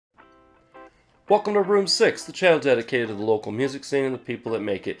Welcome to Room 6, the channel dedicated to the local music scene and the people that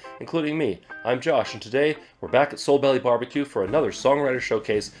make it, including me. I'm Josh, and today we're back at Soulbelly BBQ for another Songwriter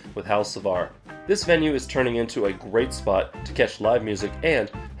Showcase with Hal Savar. This venue is turning into a great spot to catch live music and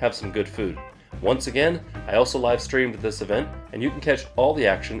have some good food. Once again, I also live streamed this event, and you can catch all the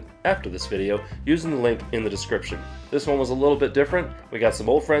action after this video using the link in the description. This one was a little bit different. We got some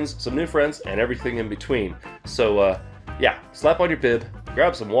old friends, some new friends, and everything in between. So, yeah, slap on your bib,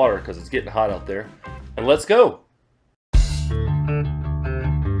 grab some water because it's getting hot out there, and let's go!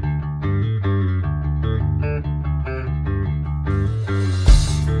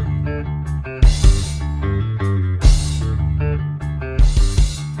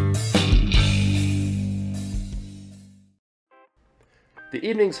 The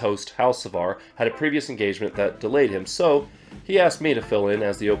evening's host, Hal Savar, had a previous engagement that delayed him, so he asked me to fill in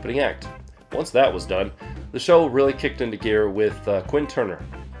as the opening act. Once that was done, the show really kicked into gear with Quinn Turner.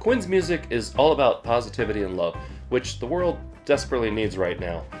 Quinn's music is all about positivity and love, which the world desperately needs right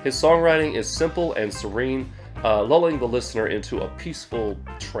now. His songwriting is simple and serene, lulling the listener into a peaceful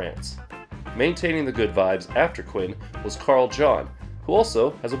trance. Maintaining the good vibes after Quinn was Carl John, who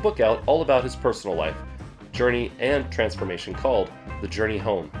also has a book out all about his personal life, journey and transformation called The Journey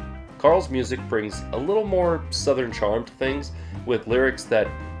Home. Carl's music brings a little more southern charm to things, with lyrics that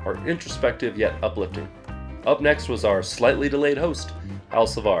are introspective yet uplifting. Up next was our slightly delayed host, Hal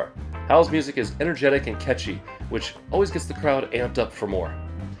Savar. Hal's music is energetic and catchy, which always gets the crowd amped up for more.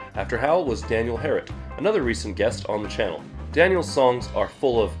 After Hal was Daniel Harrett, another recent guest on the channel. Daniel's songs are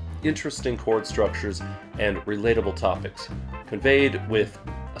full of interesting chord structures and relatable topics, conveyed with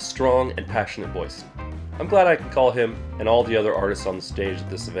a strong and passionate voice. I'm glad I can call him and all the other artists on the stage at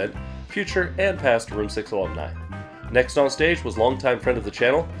this event future and past Room 6 alumni. Next on stage was longtime friend of the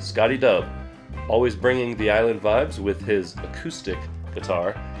channel, Scotty Dub, always bringing the island vibes with his acoustic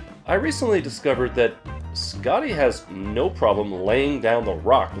guitar. I recently discovered that Scotty has no problem laying down the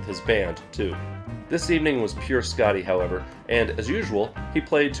rock with his band, too. This evening was pure Scotty, however, and as usual, he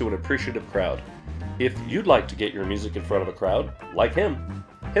played to an appreciative crowd. If you'd like to get your music in front of a crowd, like him,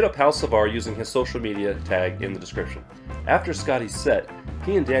 hit up Hal Savar using his social media tag in the description. After Scotty's set,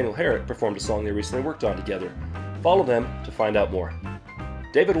 he and Daniel Harrett performed a song they recently worked on together. Follow them to find out more.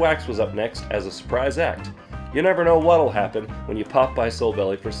 David Wachs was up next as a surprise act. You never know what'll happen when you pop by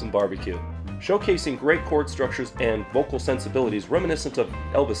Soulbelly for some barbecue. Showcasing great chord structures and vocal sensibilities reminiscent of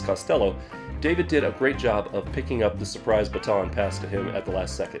Elvis Costello, David did a great job of picking up the surprise baton passed to him at the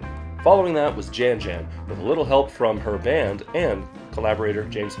last second. Following that was Jan Jan, with a little help from her band and collaborator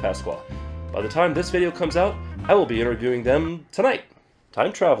James Pasquale. By the time this video comes out, I will be interviewing them tonight.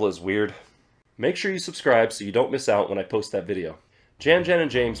 Time travel is weird. Make sure you subscribe so you don't miss out when I post that video. Jan Jan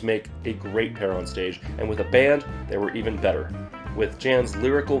and James make a great pair on stage, and with a band, they were even better, with Jan's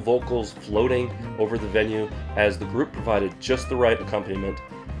lyrical vocals floating over the venue as the group provided just the right accompaniment.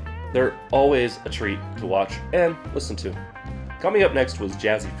 They're always a treat to watch and listen to. Coming up next was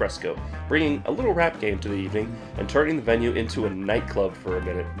Jazzifresco, bringing a little rap game to the evening and turning the venue into a nightclub for a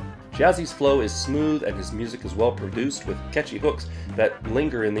minute. Jazzy's flow is smooth and his music is well produced with catchy hooks that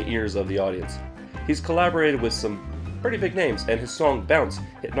linger in the ears of the audience. He's collaborated with some pretty big names, and his song Bounce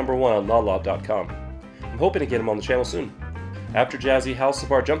hit #1 on lala.com. I'm hoping to get him on the channel soon. After Jazzy, Hal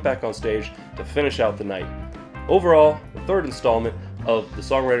Savar jumped back on stage to finish out the night. Overall, the third installment of the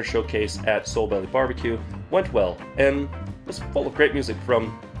Songwriter Showcase at Soulbelly BBQ went well and was full of great music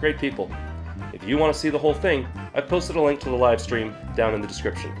from great people. If you want to see the whole thing, I've posted a link to the live stream down in the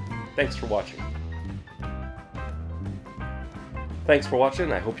description. Thanks for watching.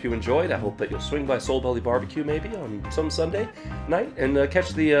 I hope you enjoyed. I hope that you'll swing by Soulbelly BBQ maybe on some Sunday night and catch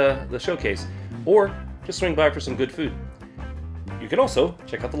the showcase, or just swing by for some good food. You can also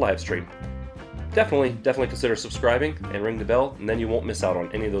check out the live stream. Definitely consider subscribing and ring the bell, and then you won't miss out on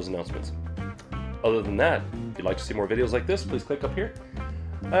any of those announcements. Other than that, if you'd like to see more videos like this, please click up here.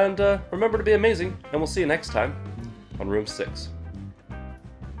 And remember to be amazing, and we'll see you next time on Room 6.